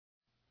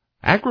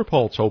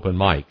AgriPulse Open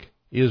Mic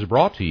is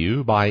brought to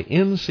you by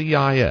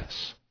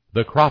NCIS,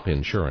 the crop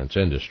insurance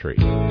industry.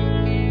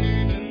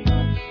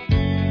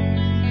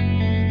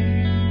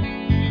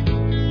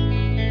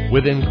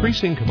 With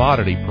increasing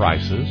commodity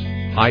prices,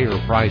 higher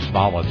price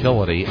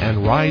volatility,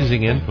 and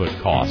rising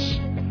input costs,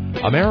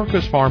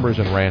 America's farmers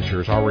and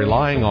ranchers are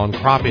relying on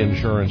crop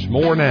insurance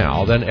more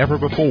now than ever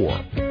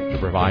before to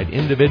provide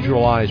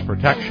individualized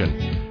protection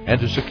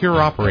and to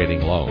secure operating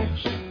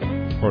loans.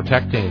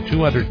 Protecting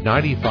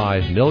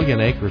 295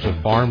 million acres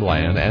of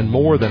farmland and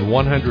more than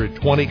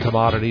 120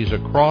 commodities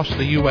across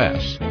the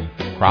U.S.,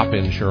 crop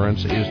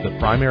insurance is the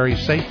primary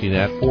safety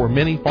net for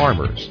many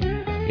farmers,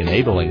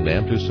 enabling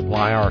them to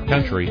supply our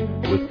country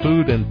with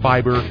food and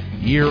fiber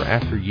year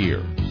after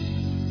year.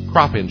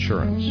 Crop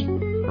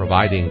insurance,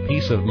 providing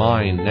peace of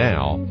mind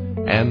now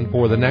and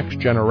for the next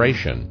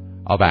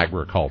generation of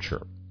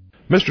agriculture.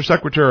 Mr.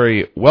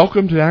 Secretary,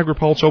 welcome to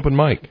AgriPulse Open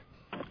Mic.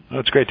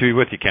 Well, it's great to be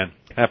with you, Ken.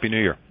 Happy New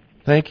Year.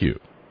 Thank you.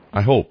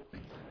 I hope.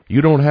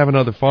 You don't have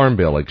another Farm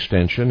Bill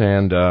extension,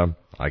 and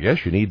I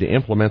guess you need to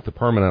implement the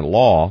permanent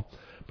law.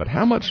 But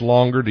how much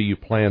longer do you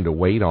plan to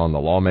wait on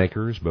the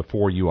lawmakers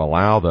before you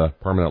allow the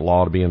permanent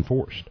law to be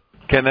enforced?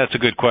 Ken, that's a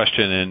good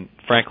question, and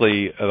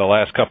frankly, the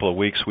last couple of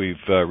weeks we've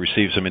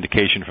received some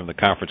indication from the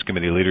conference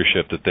committee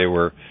leadership that they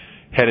were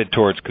headed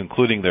towards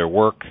concluding their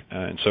work,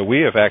 and so we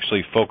have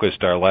actually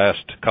focused our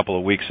last couple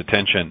of weeks'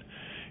 attention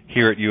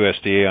here at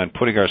USDA on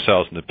putting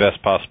ourselves in the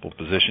best possible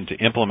position to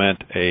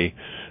implement a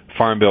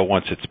Farm Bill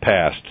once it's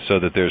passed so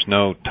that there's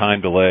no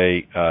time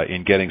delay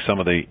in getting some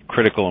of the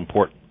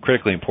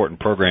critically important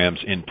programs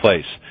in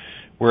place.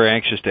 We're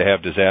anxious to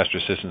have disaster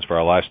assistance for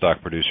our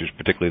livestock producers,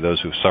 particularly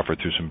those who've suffered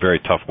through some very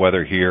tough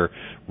weather here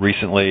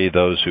recently,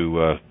 those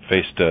who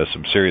faced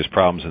some serious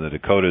problems in the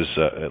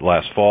Dakotas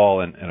last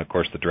fall, and of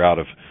course the drought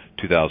of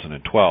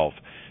 2012.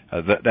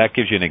 That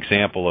gives you an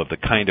example of the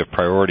kind of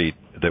priority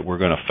that we're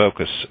going to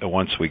focus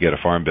once we get a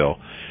Farm Bill.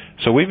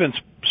 So we've been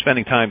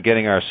spending time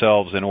getting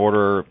ourselves in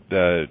order,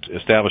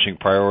 establishing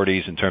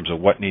priorities in terms of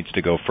what needs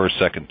to go first,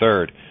 second,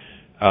 third.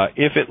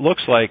 If it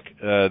looks like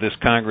this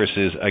Congress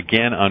is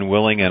again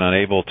unwilling and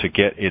unable to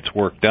get its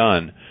work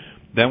done,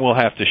 then we'll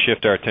have to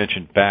shift our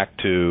attention back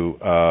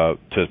to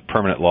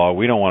permanent law.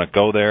 We don't want to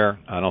go there.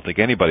 I don't think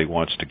anybody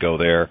wants to go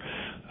there.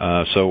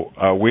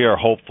 So we are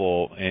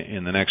hopeful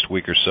in the next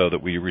week or so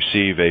that we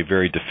receive a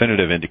very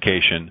definitive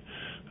indication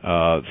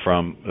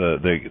from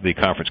the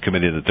conference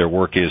committee that their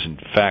work is in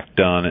fact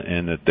done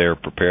and that they're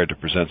prepared to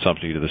present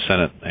something to the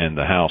Senate and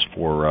the House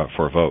for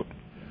a vote.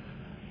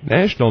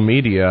 National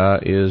media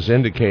is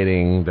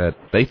indicating that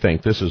they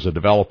think this is a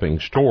developing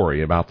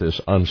story about this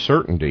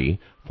uncertainty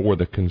for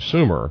the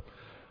consumer.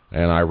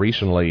 And I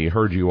recently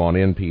heard you on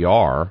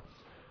NPR.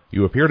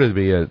 You appear to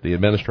be the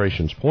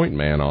administration's point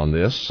man on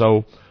this.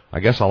 So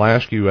I guess I'll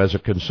ask you, as a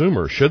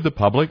consumer, should the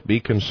public be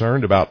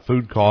concerned about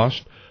food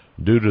costs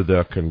due to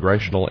the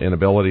congressional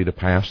inability to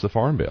pass the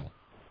Farm Bill?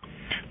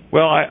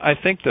 Well, I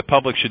think the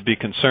public should be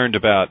concerned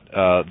about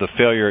the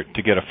failure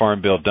to get a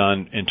Farm Bill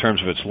done in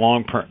terms of its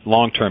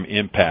long-term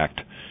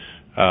impact.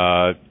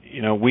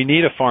 We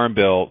need a Farm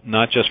Bill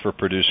not just for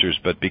producers,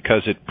 but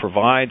because it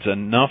provides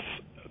enough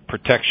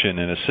protection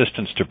and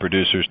assistance to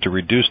producers to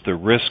reduce the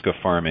risk of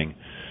farming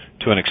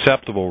to an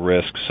acceptable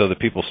risk so that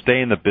people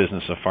stay in the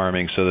business of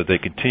farming so that they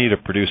continue to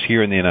produce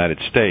here in the United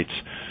States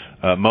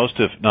most,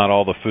 if not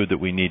all, the food that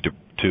we need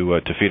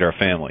to feed our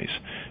families.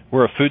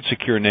 We're a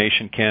food-secure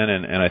nation, Ken,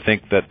 and I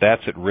think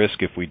that's at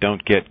risk if we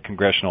don't get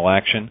congressional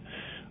action.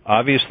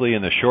 Obviously,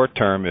 in the short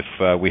term,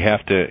 if we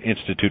have to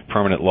institute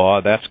permanent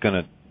law, that's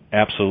going to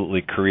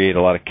absolutely create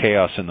a lot of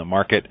chaos in the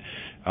market.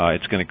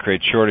 It's going to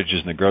create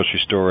shortages in the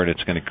grocery store, and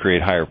it's going to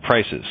create higher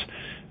prices.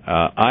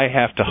 I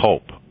have to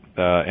hope,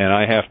 and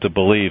I have to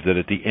believe that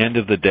at the end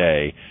of the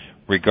day,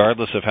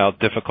 regardless of how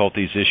difficult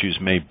these issues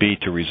may be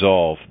to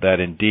resolve, that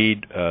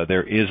indeed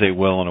there is a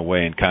will and a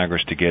way in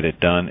Congress to get it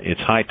done. It's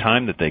high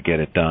time that they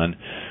get it done.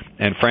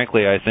 And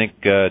frankly, I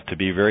think, to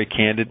be very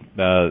candid,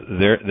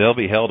 they'll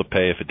be hell to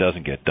pay if it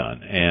doesn't get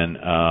done. And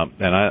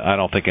I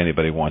don't think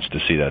anybody wants to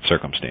see that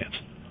circumstance.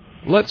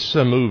 Let's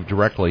move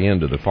directly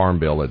into the Farm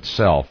Bill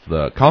itself.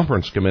 The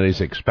conference committee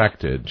is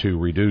expected to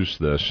reduce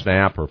the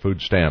SNAP or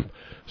food stamp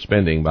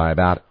spending by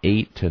about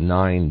 $8 to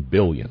 $9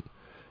 billion.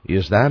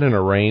 Is that in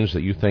a range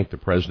that you think the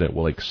president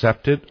will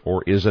accept it,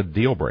 or is it a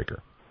deal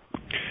breaker?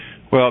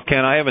 Well,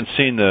 Ken, I haven't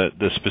seen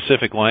the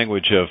specific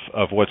language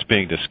of what's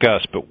being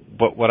discussed,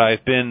 but what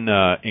I've been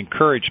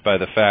encouraged by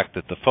the fact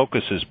that the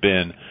focus has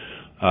been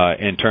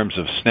in terms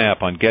of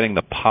SNAP on getting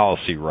the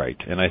policy right.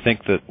 And I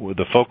think that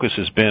the focus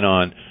has been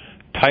on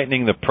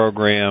tightening the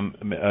program,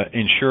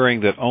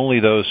 ensuring that only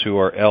those who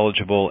are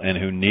eligible and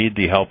who need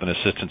the help and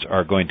assistance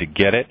are going to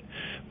get it,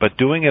 but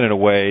doing it in a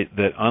way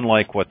that,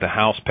 unlike what the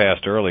House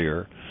passed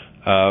earlier,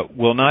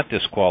 will not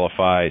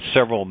disqualify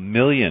several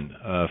million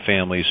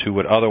families who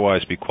would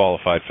otherwise be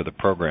qualified for the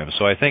program.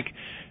 So I think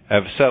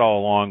I've said all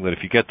along that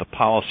if you get the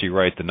policy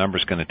right, the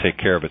number's going to take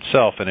care of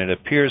itself, and it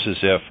appears as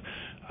if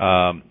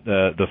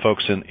the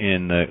folks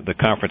in the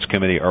conference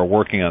committee are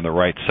working on the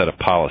right set of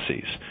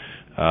policies.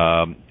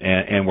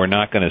 and we're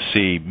not going to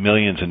see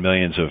millions and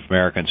millions of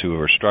Americans who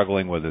are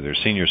struggling, whether they're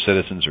senior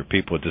citizens or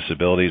people with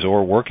disabilities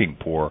or working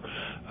poor,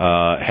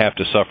 have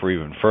to suffer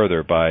even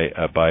further by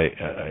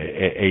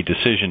a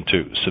decision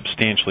to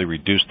substantially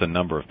reduce the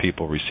number of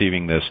people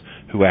receiving this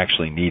who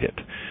actually need it.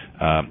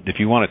 If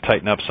you want to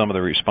tighten up some of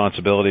the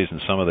responsibilities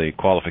and some of the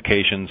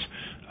qualifications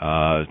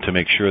to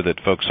make sure that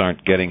folks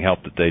aren't getting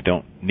help that they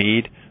don't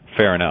need,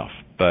 fair enough.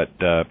 But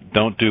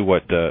don't do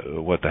what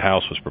the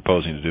House was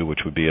proposing to do, which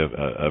would be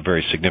a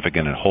very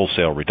significant and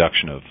wholesale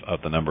reduction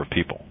of the number of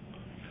people.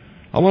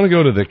 I want to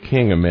go to the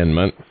King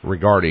Amendment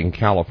regarding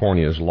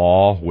California's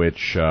law,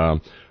 which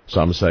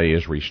some say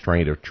is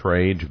restraint of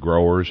trade to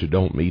growers who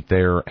don't meet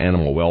their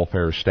animal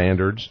welfare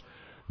standards.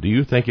 Do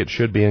you think it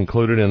should be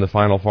included in the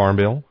final Farm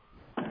Bill?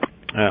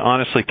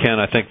 Honestly, Ken,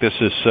 I think this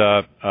is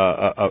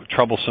a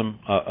troublesome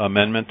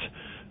amendment.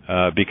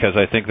 Because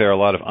I think there are a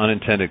lot of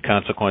unintended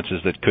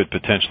consequences that could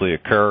potentially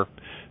occur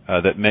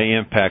that may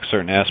impact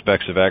certain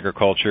aspects of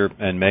agriculture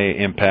and may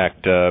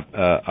impact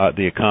the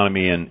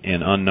economy in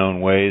unknown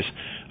ways.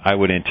 I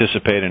would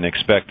anticipate and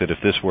expect that if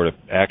this were to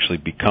actually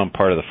become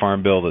part of the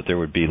Farm Bill, that there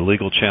would be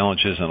legal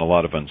challenges and a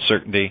lot of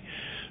uncertainty.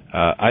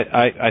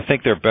 I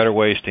think there are better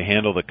ways to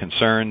handle the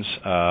concerns,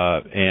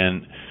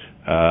 and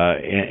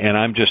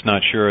I'm just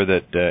not sure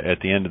that at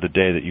the end of the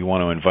day that you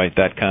want to invite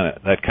that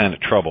kind of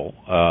trouble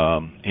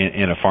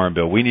in a farm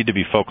bill. We need to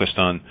be focused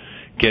on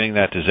getting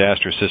that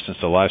disaster assistance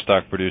to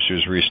livestock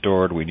producers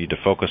restored. We need to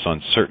focus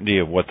on certainty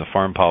of what the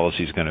farm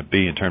policy is going to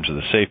be in terms of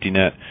the safety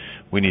net.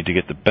 We need to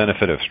get the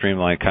benefit of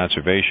streamlined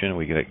conservation.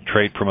 We get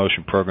trade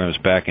promotion programs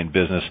back in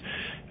business.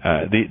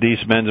 These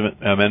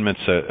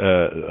amendments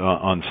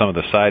on some of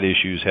the side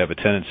issues have a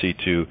tendency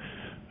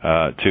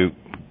to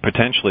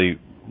potentially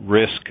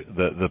risk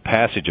the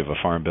passage of a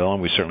farm bill,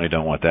 and we certainly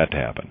don't want that to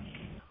happen.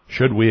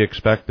 Should we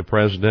expect the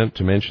president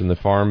to mention the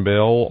Farm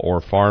Bill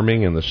or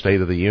farming in the State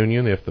of the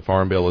Union if the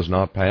Farm Bill is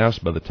not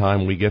passed by the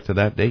time we get to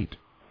that date?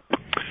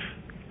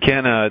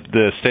 Ken,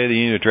 the State of the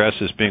Union address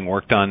is being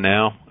worked on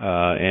now,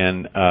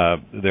 and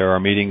there are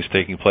meetings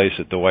taking place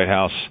at the White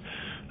House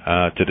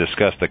to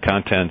discuss the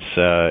contents,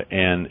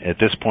 and at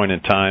this point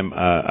in time,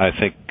 I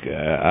think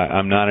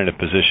I'm not in a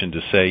position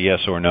to say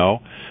yes or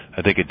no.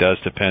 I think it does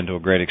depend to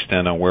a great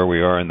extent on where we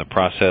are in the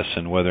process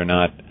and whether or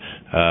not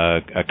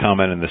a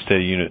comment in the State of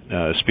the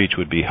Union speech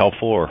would be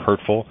helpful or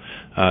hurtful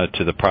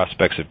to the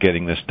prospects of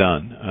getting this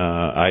done.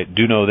 I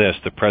do know this.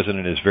 The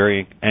President is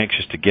very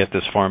anxious to get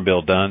this Farm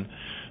Bill done.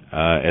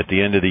 At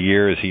the end of the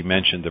year, as he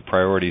mentioned the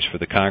priorities for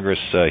the Congress,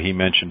 he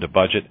mentioned a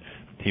budget,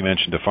 he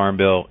mentioned a Farm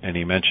Bill, and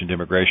he mentioned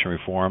immigration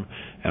reform.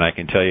 And I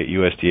can tell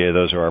you at USDA,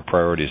 those are our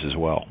priorities as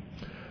well.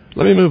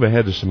 Let me move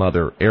ahead to some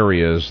other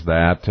areas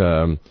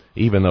that,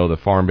 even though the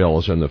Farm Bill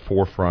is in the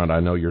forefront, I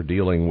know you're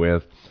dealing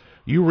with.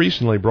 You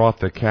recently brought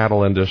the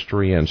cattle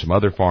industry and some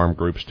other farm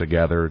groups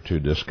together to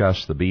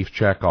discuss the beef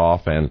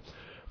checkoff and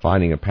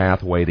finding a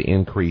pathway to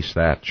increase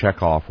that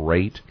checkoff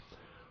rate.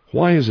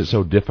 Why is it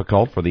so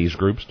difficult for these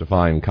groups to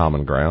find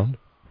common ground?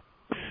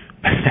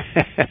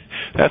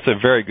 That's a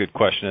very good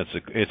question.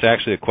 It's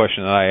actually a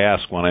question that I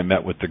asked when I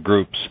met with the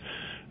groups.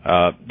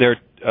 There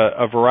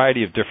are a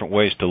variety of different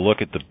ways to look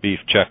at the beef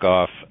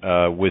checkoff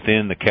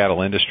within the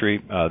cattle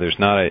industry. There's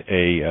not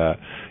a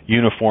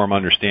uniform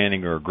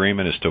understanding or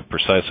agreement as to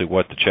precisely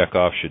what the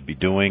checkoff should be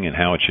doing and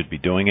how it should be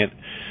doing it.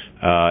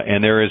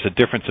 And there is a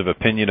difference of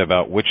opinion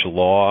about which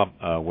law,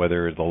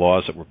 whether the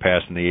laws that were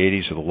passed in the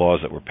 80s or the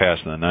laws that were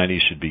passed in the 90s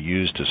should be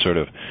used to sort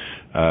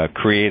of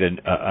create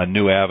a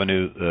new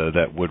avenue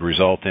that would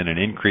result in an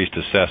increased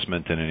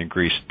assessment and an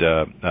increased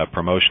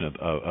promotion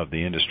of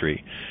the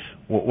industry.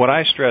 What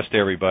I stressed to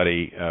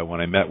everybody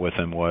when I met with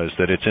them was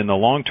that it's in the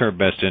long-term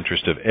best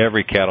interest of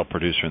every cattle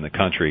producer in the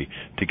country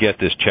to get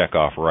this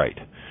checkoff right.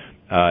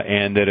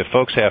 And that if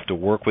folks have to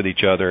work with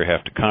each other,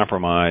 have to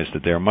compromise,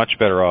 that they're much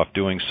better off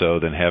doing so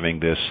than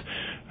having this,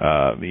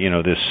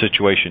 this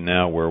situation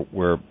now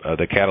where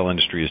the cattle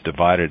industry is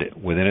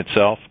divided within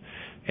itself.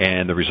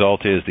 And the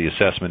result is the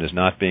assessment is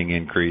not being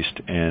increased,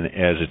 and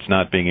as it's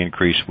not being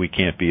increased, we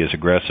can't be as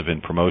aggressive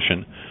in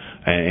promotion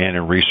and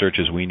in research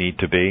as we need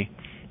to be.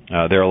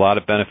 There are a lot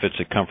of benefits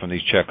that come from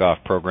these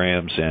checkoff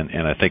programs,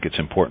 and I think it's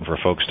important for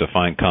folks to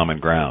find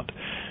common ground.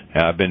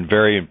 I've been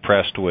very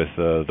impressed with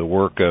the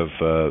work of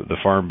the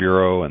Farm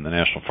Bureau and the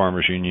National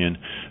Farmers Union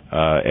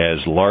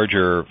as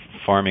larger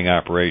farming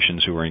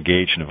operations who are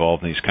engaged and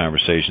involved in these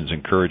conversations,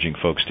 encouraging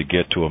folks to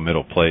get to a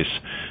middle place.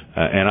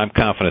 And I'm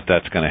confident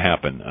that's going to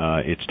happen.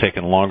 It's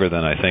taken longer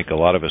than I think a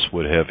lot of us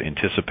would have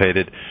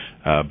anticipated.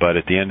 But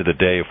at the end of the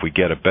day, if we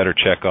get a better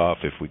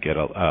checkoff, if we get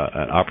an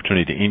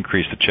opportunity to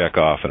increase the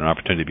checkoff and an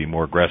opportunity to be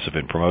more aggressive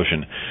in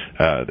promotion,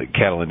 the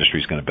cattle industry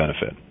is going to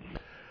benefit.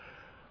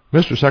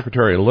 Mr.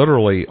 Secretary,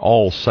 literally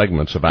all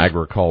segments of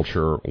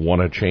agriculture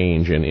want a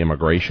change in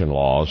immigration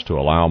laws to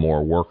allow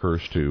more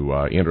workers to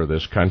enter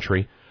this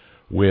country.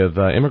 With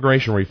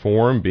immigration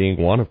reform being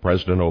one of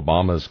President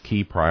Obama's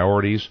key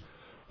priorities,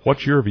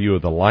 what's your view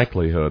of the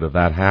likelihood of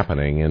that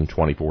happening in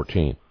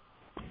 2014?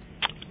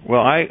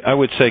 Well, I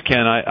would say,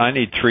 Ken, I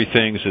need three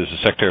things as the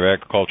Secretary of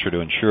Agriculture to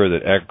ensure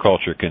that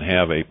agriculture can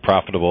have a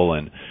profitable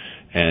and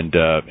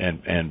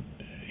a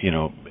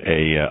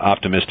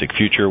optimistic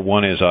future.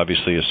 One is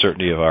obviously a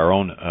certainty of our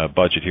own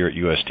budget here at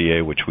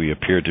USDA, which we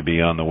appear to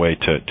be on the way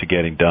to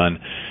getting done.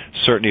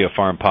 Certainty of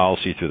farm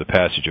policy through the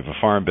passage of a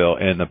farm bill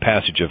and the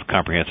passage of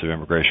comprehensive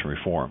immigration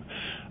reform.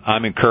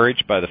 I'm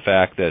encouraged by the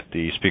fact that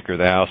the Speaker of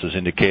the House has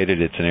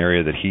indicated it's an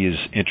area that he is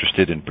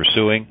interested in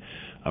pursuing.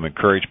 I'm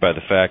encouraged by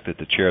the fact that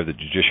the chair of the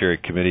Judiciary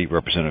Committee,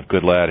 Representative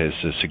Goodlatte,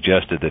 has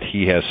suggested that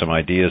he has some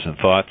ideas and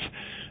thoughts.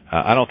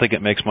 I don't think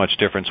it makes much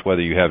difference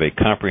whether you have a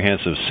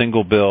comprehensive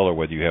single bill or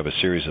whether you have a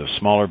series of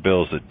smaller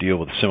bills that deal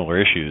with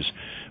similar issues.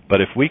 But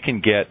if we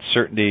can get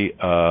certainty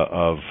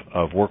of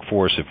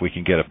workforce, if we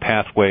can get a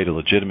pathway to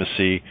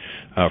legitimacy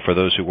for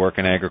those who work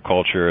in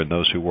agriculture and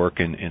those who work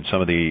in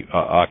some of the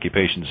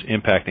occupations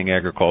impacting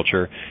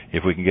agriculture,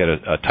 if we can get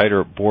a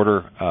tighter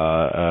border,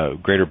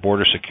 greater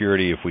border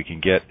security, if we can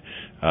get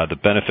the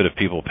benefit of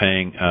people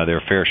paying their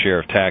fair share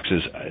of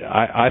taxes,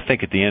 I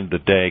think at the end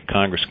of the day,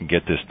 Congress can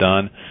get this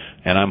done.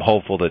 And I'm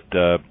hopeful that,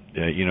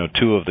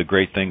 two of the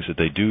great things that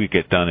they do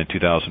get done in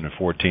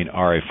 2014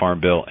 are a farm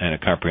bill and a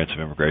comprehensive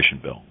immigration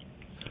bill.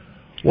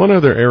 One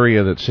other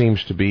area that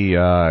seems to be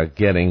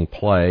getting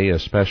play,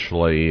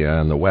 especially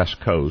on the West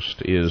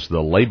Coast, is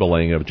the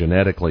labeling of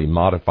genetically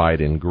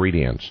modified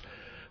ingredients.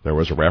 There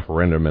was a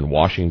referendum in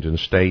Washington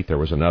State. There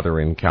was another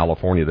in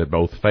California that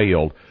both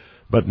failed.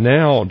 But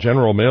now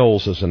General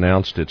Mills has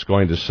announced it's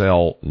going to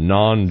sell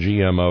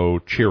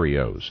non-GMO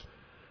Cheerios.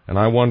 And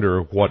I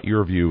wonder what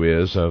your view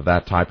is of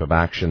that type of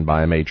action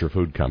by a major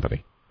food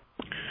company.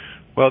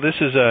 Well, this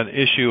is an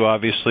issue,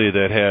 obviously,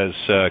 that has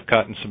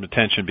gotten some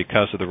attention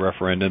because of the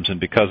referendums and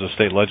because of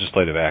state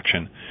legislative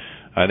action.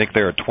 I think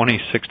there are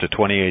 26 to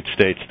 28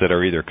 states that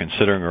are either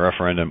considering a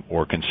referendum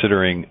or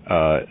considering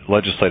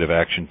legislative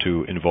action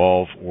to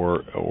involve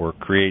or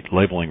create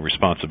labeling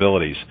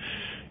responsibilities.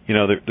 You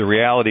know, the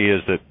reality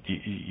is that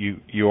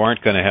you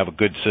aren't going to have a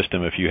good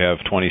system if you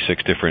have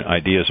 26 different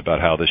ideas about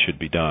how this should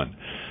be done.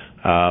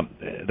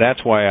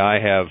 That's why I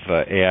have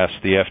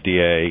asked the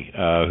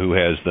FDA, who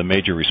has the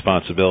major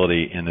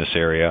responsibility in this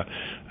area,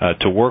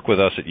 to work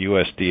with us at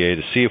USDA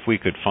to see if we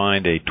could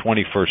find a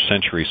 21st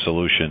century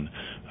solution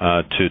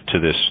to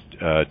this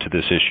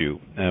issue.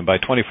 And by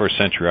 21st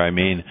century, I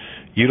mean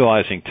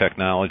utilizing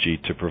technology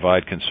to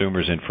provide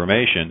consumers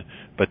information,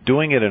 but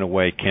doing it in a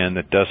way, Ken,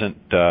 that doesn't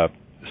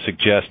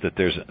suggest that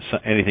there's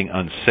anything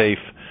unsafe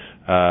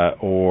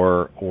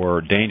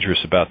or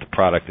dangerous about the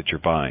product that you're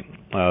buying.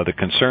 The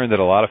concern that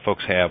a lot of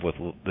folks have with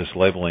this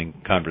labeling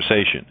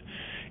conversation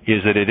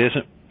is that it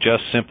isn't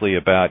just simply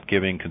about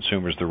giving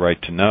consumers the right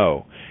to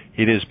know.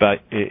 It is the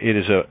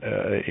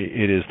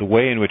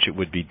way in which it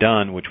would be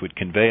done, which would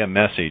convey a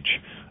message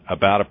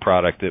about a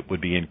product that would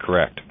be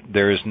incorrect.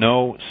 There is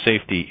no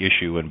safety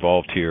issue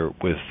involved here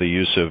with the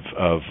use of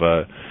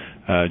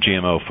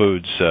GMO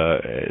foods.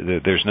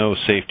 There's no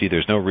safety,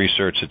 there's no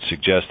research that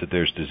suggests that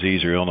there's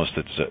disease or illness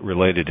that's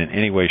related in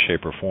any way,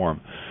 shape, or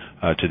form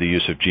to the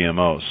use of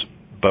GMOs.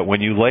 But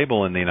when you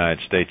label in the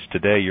United States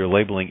today, you're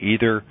labeling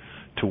either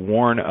to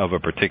warn of a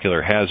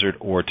particular hazard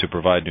or to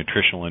provide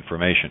nutritional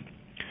information.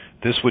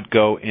 This would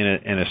go in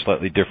a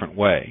slightly different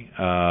way.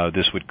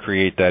 This would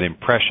create that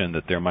impression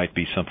that there might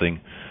be something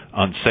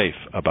unsafe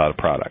about a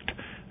product.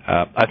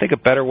 I think a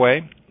better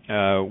way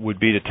would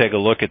be to take a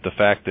look at the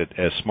fact that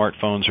as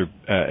smartphones are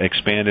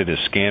expanded, as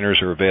scanners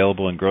are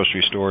available in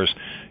grocery stores,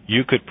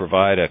 you could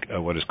provide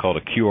what is called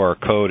a QR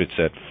code. It's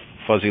that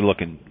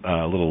fuzzy-looking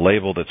little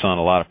label that's on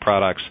a lot of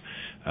products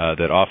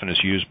that often is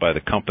used by the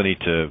company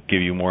to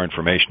give you more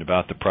information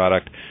about the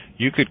product.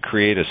 You could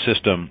create a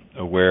system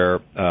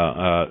where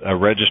a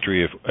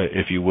registry,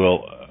 if you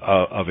will,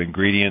 of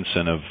ingredients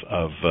and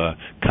of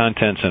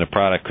contents in a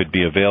product could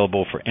be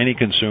available for any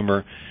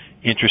consumer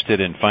interested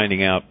in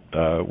finding out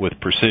with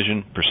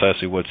precision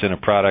precisely what's in a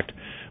product,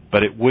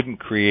 but it wouldn't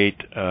create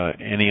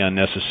any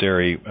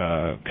unnecessary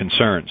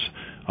concerns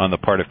on the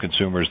part of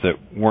consumers that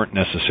weren't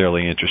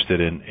necessarily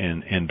interested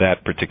in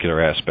that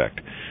particular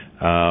aspect.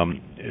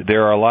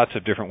 There are lots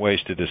of different ways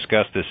to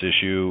discuss this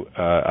issue.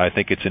 I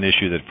think it's an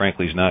issue that,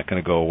 frankly, is not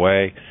going to go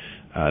away.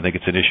 I think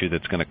it's an issue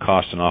that's going to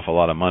cost an awful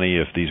lot of money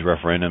if these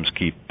referendums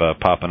keep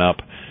popping up.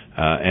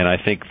 And I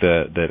think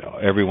that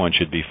everyone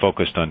should be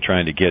focused on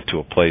trying to get to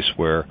a place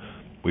where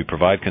we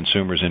provide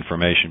consumers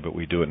information, but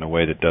we do it in a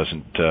way that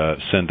doesn't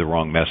send the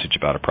wrong message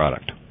about a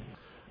product.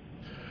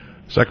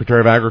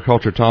 Secretary of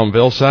Agriculture Tom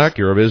Vilsack,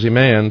 you're a busy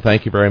man.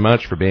 Thank you very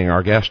much for being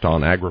our guest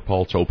on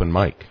AgriPulse Open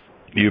Mic.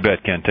 You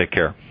bet, Ken. Take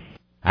care.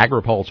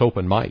 AgriPulse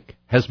Open Mic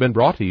has been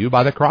brought to you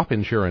by the crop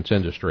insurance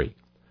industry,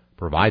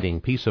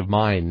 providing peace of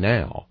mind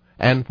now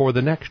and for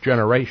the next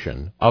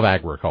generation of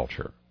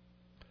agriculture.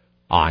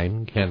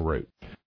 I'm Ken Root.